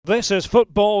This is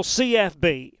Football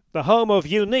CFB, the home of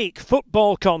unique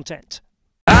football content.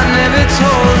 I never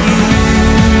told you,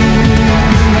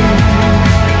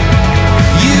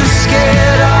 you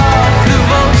scared off the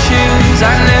vultures.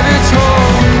 I never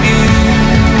told you,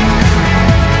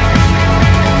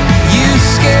 you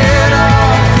scared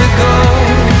off the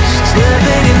ghosts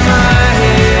living in my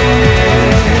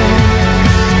head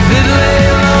that lay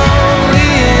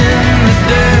lonely in the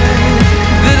dirt,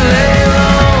 that lay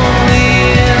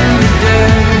lonely in the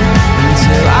dirt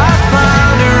until I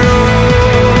found a rose.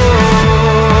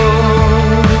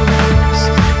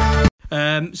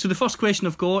 So the first question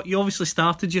I've got, you obviously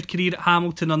started your career at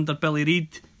Hamilton under Billy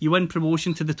Reid. You win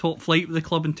promotion to the top flight with the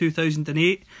club in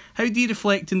 2008. How do you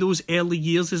reflect in those early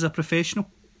years as a professional?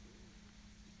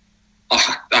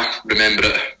 I remember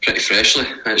it pretty freshly.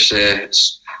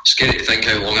 It's scary to think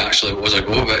how long it actually was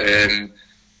ago, but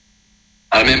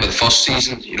I remember the first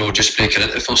season, just breaking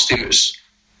into the first team. It was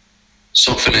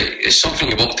something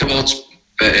you walk towards,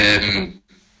 but when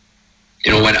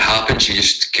it happens, you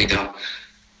just kind of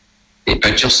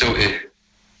pinch yourself to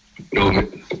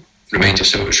remind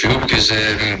yourself it's real, because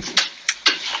I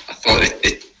thought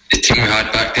the team we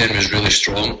had back then was really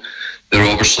strong.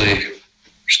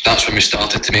 That's when we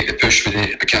started to make the push with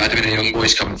the academy and the young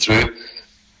boys coming through.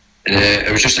 And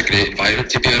it was just a great environment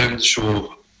to be around.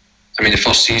 So, the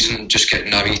first season, just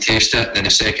getting a wee taste of it. And then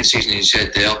the second season, you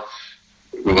said there,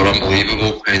 we were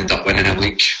unbelievable. Ended up winning the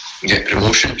league and get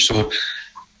promotion. So,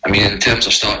 in terms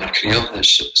of starting a career,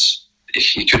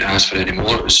 you couldn't ask for any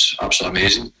more. It was absolutely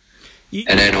amazing.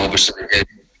 And then obviously,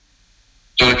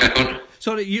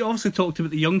 Sorry, you obviously talked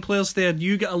about the young players there.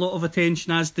 You get a lot of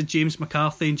attention, as did James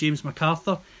McCarthy and James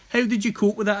MacArthur. How did you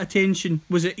cope with that attention?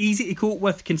 Was it easy to cope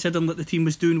with, considering that the team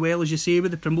was doing well, as you say, with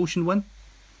the promotion win?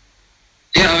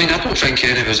 Yeah, I don't think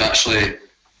any of us actually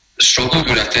struggled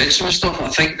with attention and stuff. I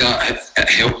think that it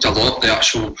helped a lot,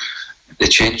 the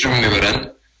change room we were in.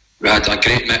 We had a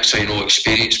great mix of,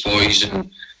 experienced boys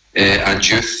and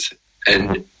youth,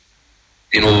 and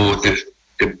the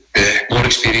more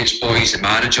experienced boys, the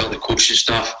manager, the coaching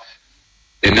staff,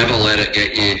 they never let it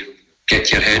get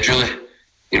to your head, really.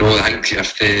 I think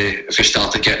if we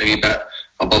started getting a wee bit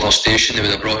above our station, they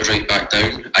would have brought us right back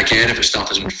down. Again, if it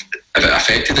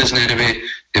affected us in any way,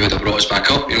 they would have brought us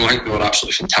back up. I think they were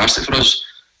absolutely fantastic for us.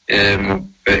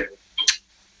 But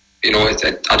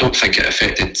I don't think it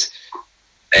affected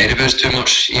any of us too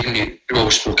much. Even you all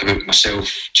spoke about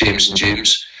myself, James, but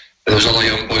there was other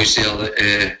young boys there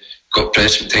that got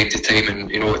pressed from time to time, and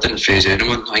it didn't faze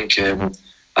anyone. I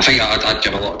think I'd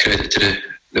give a lot of credit to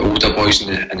the older boys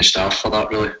and the staff for that,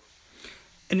 really.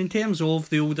 And in terms of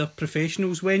the older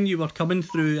professionals, when you were coming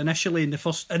through initially in the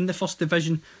first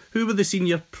division, who were the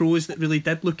senior pros that really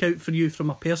did look out for you from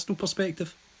a personal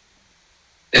perspective?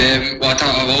 I've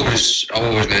always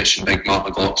mentioned Big Mark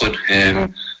McLaughlin.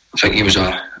 I think he was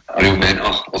a real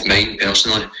mentor of mine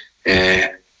personally,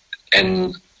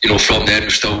 and from then we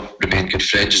still remain good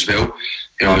friends as well.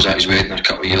 I was at his wedding a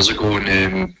couple of years ago,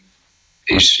 and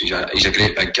he's a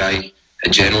great big guy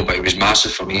in general, but he was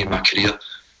massive for me in my career.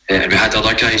 And we had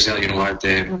other guys there. Had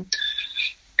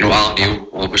Alan Neil,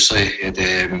 obviously. And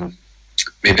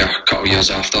maybe a couple of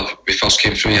years after we first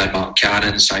came through, you had Mark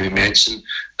Cannon, Simon Menson.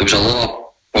 There was a lot of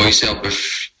boys there with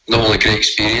not only great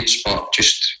experience, but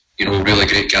just really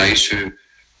great guys who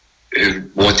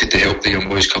wanted to help the young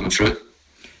boys coming through.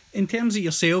 In terms of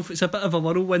yourself, it's a bit of a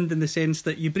whirlwind in the sense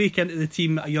that you break into the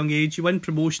team at a young age, you win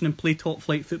promotion and play top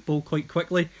flight football quite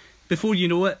quickly. Before you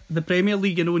know it, the Premier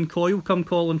League and Coyle come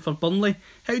calling for Burnley.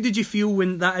 How did you feel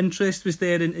when that interest was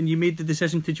there and you made the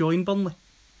decision to join Burnley?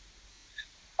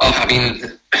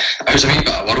 It was a wee bit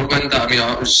of a whirlwind. I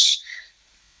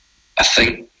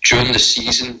think during the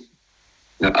season,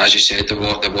 as you said,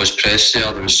 there was press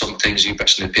there. There was sometimes wee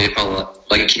bits in the paper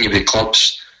linking you with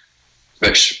clubs,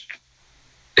 which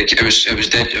it was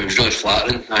really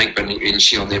flattering. I think when you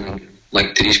see your name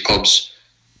linked to these clubs,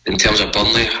 in terms of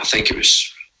Burnley, I think it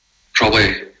was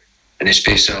probably in the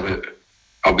space of about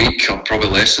a week or probably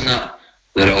less than that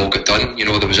it all got done.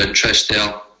 There was interest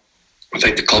there. I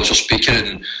think the clubs were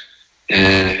speaking,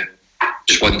 and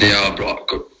just one day I got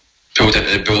pulled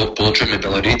into the boardroom with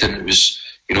Billy Reid, and it was,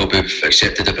 we've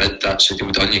accepted the bid, that's the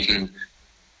deal done, you can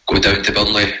go down to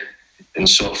Burnley and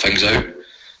sort things out.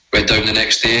 Went down the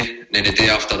next day, and then the day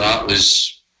after that 2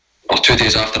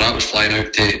 days after that was flying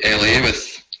out to LA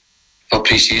for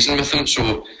pre-season with them.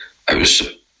 So it was,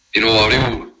 a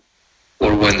real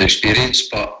whirlwind experience,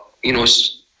 but, I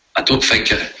don't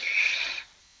think it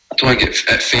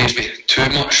fazed me too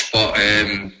much, but,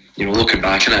 looking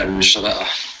back on it, it was a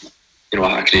bit of,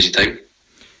 a crazy time.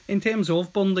 In terms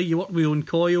of Burnley, you worked with Owen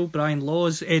Coyle, Brian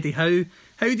Laws, Eddie Howe.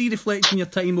 How do you reflect on your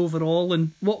time overall,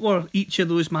 and what were each of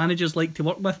those managers like to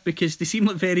work with? Because they seem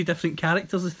like very different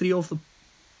characters, the three of them.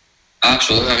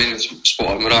 Absolutely, I mean, spot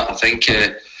on with that. I think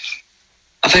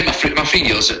my 3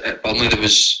 years at Burnley, there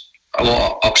was a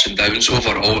lot of ups and downs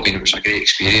overall. I mean, it was a great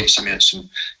experience. I met some,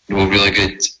 really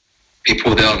good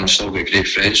people there, and still got great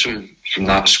friends from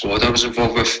that squad I was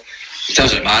involved with. In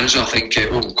terms of manager, I think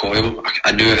Owen Coyle,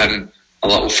 I knew him a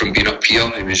little from being up here.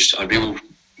 He was a real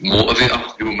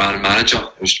motivator, real manager.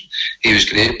 He was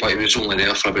great, but he was only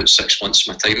there for about 6 months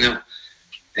of my time there.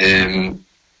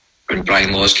 When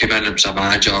Brian Laws came in, it was a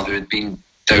manager who had been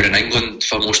down in England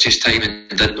for most of his time and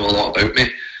didn't know a lot about me.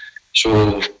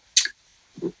 So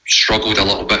struggled a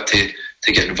little bit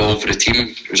to get involved with the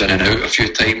team. Was in and out a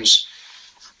few times.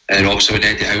 And also when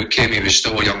Eddie Howe came, he was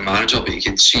still a young manager, but you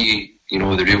could see,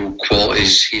 the real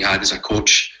qualities he had as a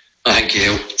coach. I think he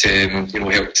helped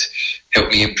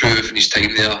me improve in his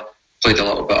time there. Played a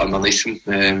little bit underneath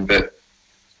him, but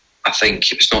I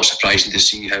think it's not surprising to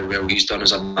see how well he's done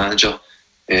as a manager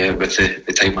with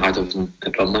the time I had of him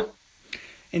at Burnley.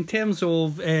 In terms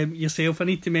of yourself, I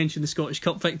need to mention the Scottish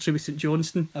Cup victory with St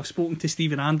Johnstone. I've spoken to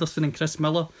Stephen Anderson and Chris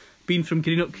Miller. Being from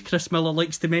Greenock, Chris Miller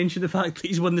likes to mention the fact that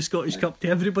he's won the Scottish Cup to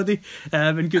everybody,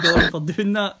 and good on him for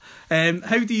doing that.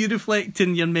 How do you reflect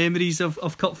in your memories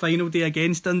of Cup final day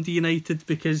against Dundee United?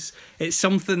 Because it's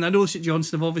something, I know St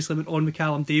Johnstone have obviously went on with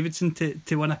Callum Davidson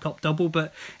to win a cup double,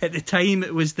 but at the time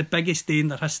it was the biggest day in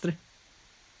their history.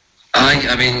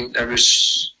 I mean, it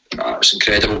was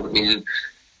incredible. I mean,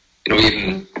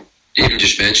 even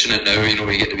just mentioning it now,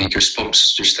 you get the wee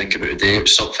goosebumps just think about the day. It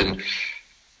was something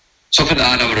that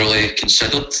I never really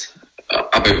considered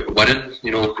about winning.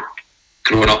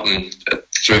 Growing up and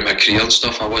throughout my career and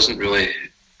stuff, it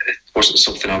wasn't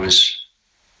something I was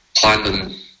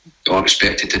planned or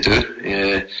expected to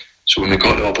do. So when we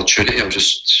got the opportunity, I was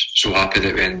just so happy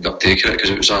that we ended up taking it, because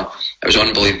it was an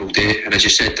unbelievable day. And as you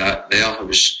said that there,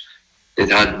 they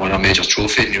had won a major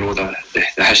trophy, the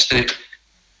history.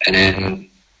 And then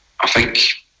I think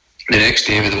the next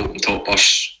day with the open top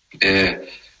bus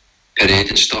parade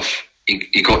and stuff,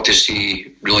 you got to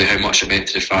see really how much it meant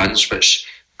to the fans, which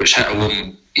hit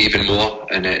home even more,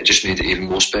 and it just made it even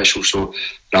more special. So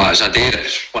it's a day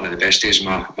that's one of the best days of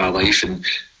my life, and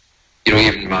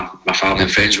even my family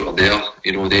and friends were there,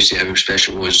 they see how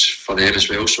special it was for them as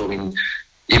well. So I mean,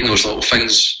 even those little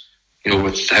things,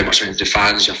 with how much it meant to the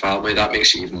fans, your family, that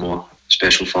makes it even more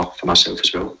special for myself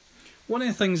as well. One of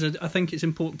the things I think it's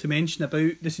important to mention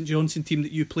about the St Johnstone team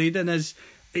that you played in is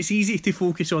it's easy to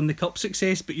focus on the cup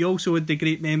success, but you also had the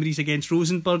great memories against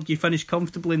Rosenborg. You finished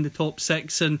comfortably in the top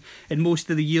six in most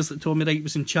of the years that Tommy Wright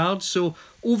was in charge. So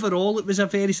overall, it was a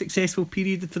very successful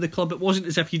period for the club. It wasn't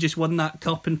as if you just won that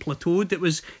cup and plateaued. It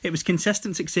was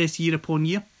consistent success year upon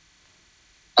year.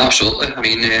 Absolutely. I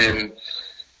mean,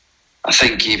 I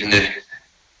think even the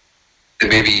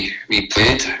way we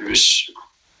played, it was.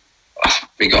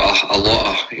 We got a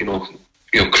lot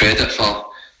of credit for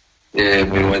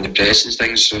in the press and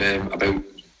things about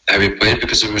how we played,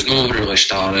 because there was no really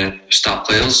star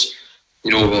players.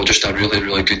 We were just a really,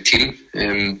 really good team.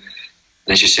 And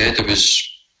as you said, it was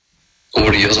over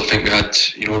the years. I think we had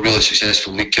really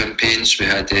successful league campaigns. We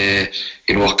had a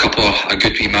couple of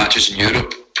good wee matches in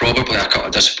Europe. Probably a couple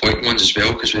of disappointing ones as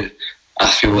well, because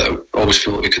I always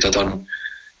feel like we could have done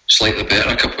slightly better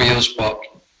a couple of years, but.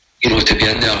 To be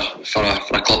in there for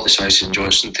a club the size of St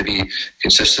Johnstone, to be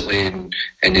consistently in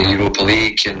the Europa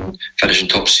League and finishing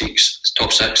top six,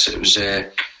 it was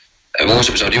a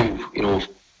real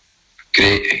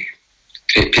great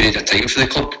period of time for the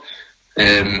club,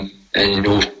 and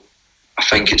I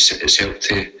think it's helped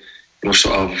to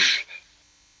sort of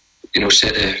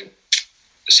set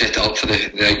it up for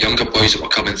the younger boys that were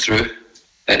coming through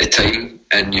at the time,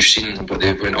 and you've seen what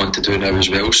they went on to do now as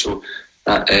well. So.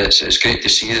 It's great to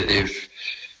see that they've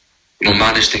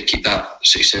managed to keep that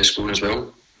success going as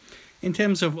well. In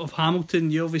terms of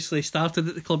Hamilton, you obviously started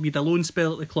at the club. You had a loan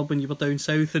spell at the club when you were down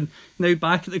south, and now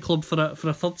back at the club for a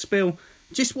third spell.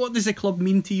 Just what does the club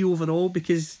mean to you overall?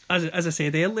 Because as I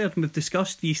said earlier, and we've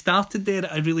discussed, you started there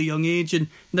at a really young age, and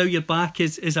now you're back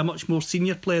as a much more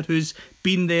senior player who's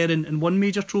been there and won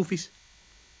major trophies.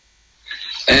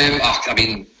 I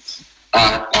mean,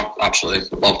 I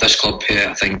absolutely love this club here.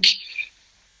 I think,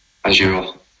 as you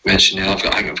were mentioning, I've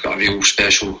got a real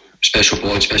special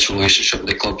bond, special relationship with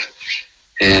the club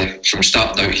from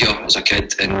starting out here as a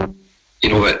kid, and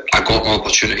I got my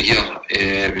opportunity here.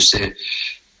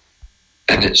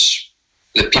 It's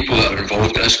the people that are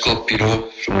involved in this club,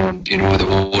 from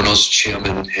the owners,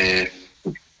 chairman,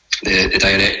 the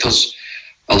directors.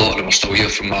 A lot of them are still here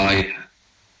from my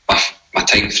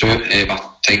time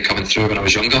coming through when I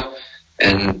was younger.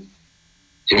 and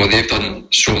you know, they've done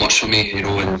so much for me, you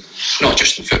know, and not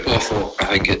just in football, I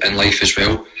think in life as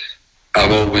well.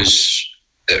 I've always,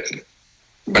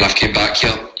 when I've came back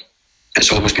here,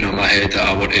 it's always been on my head that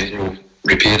I want to, you know,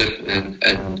 repay them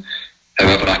and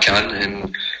however I can,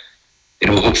 and you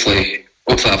know, hopefully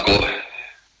I've got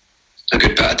a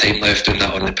good bit of time left doing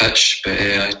that on the pitch.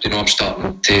 But you know, I'm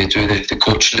starting to do the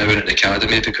coaching now at the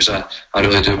academy, because I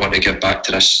really do want to get back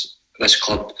to this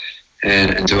club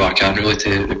and do what I can really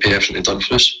to repay everything they've done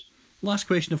for us. Last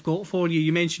question I've got for you.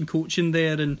 You mentioned coaching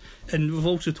there, and we've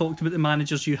also talked about the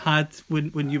managers you had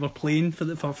when you were playing for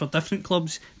different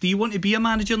clubs. Do you want to be a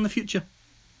manager in the future?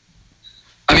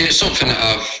 I mean, it's something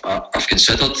that I've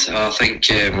considered. I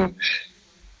think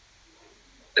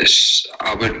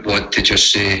I wouldn't want to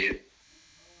just say,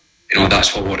 you know,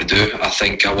 that's what I want to do. I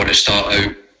think I want to start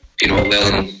out, you know,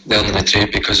 learning the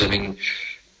trade, because I mean,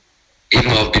 even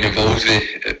though I've been involved with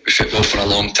football for a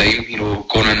long time, you know,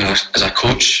 going in as a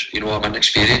coach, you know, I'm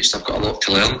inexperienced, I've got a lot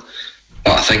to learn,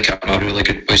 but I think I'm a really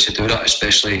good place to do that,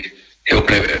 especially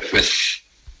helping out with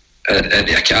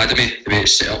the academy, the way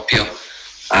it's set up here,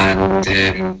 and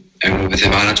with the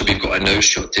manager we've got in now,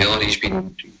 Stuart Taylor, he's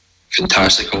been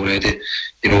fantastic already,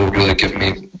 you know, really giving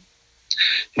me,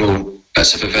 you know,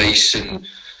 bits of advice and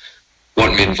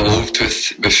wanting me involved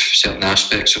with certain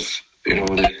aspects of, you know,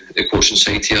 the coaching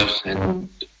side here, and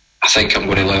I think I'm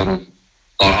going to learn,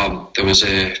 or there was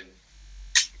a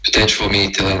potential for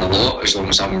me to learn a lot as long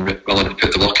as I'm willing to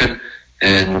put the work in.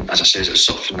 And as I said, it's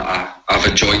something that I've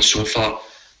enjoyed so far,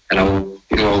 and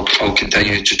I'll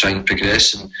continue to try and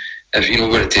progress. And if you know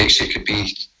where it takes, it could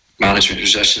be management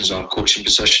positions or coaching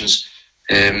positions.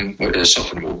 It's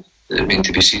something that will remain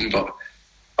to be seen, but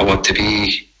I want to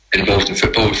be involved in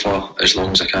football for as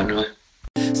long as I can, really.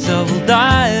 So we'll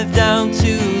dive down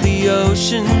to the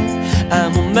ocean,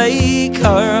 and we'll make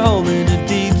our home in a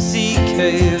deep sea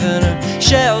cave, and our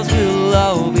shells will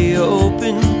all be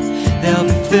open. They'll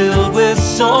be filled with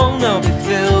song, they'll be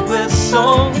filled with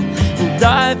song. We'll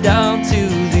dive down to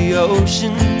the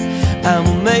ocean, and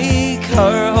we'll make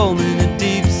our home in a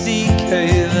deep sea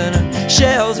cave, and our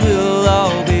shells will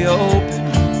all be open.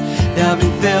 They'll be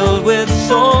filled with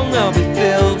song.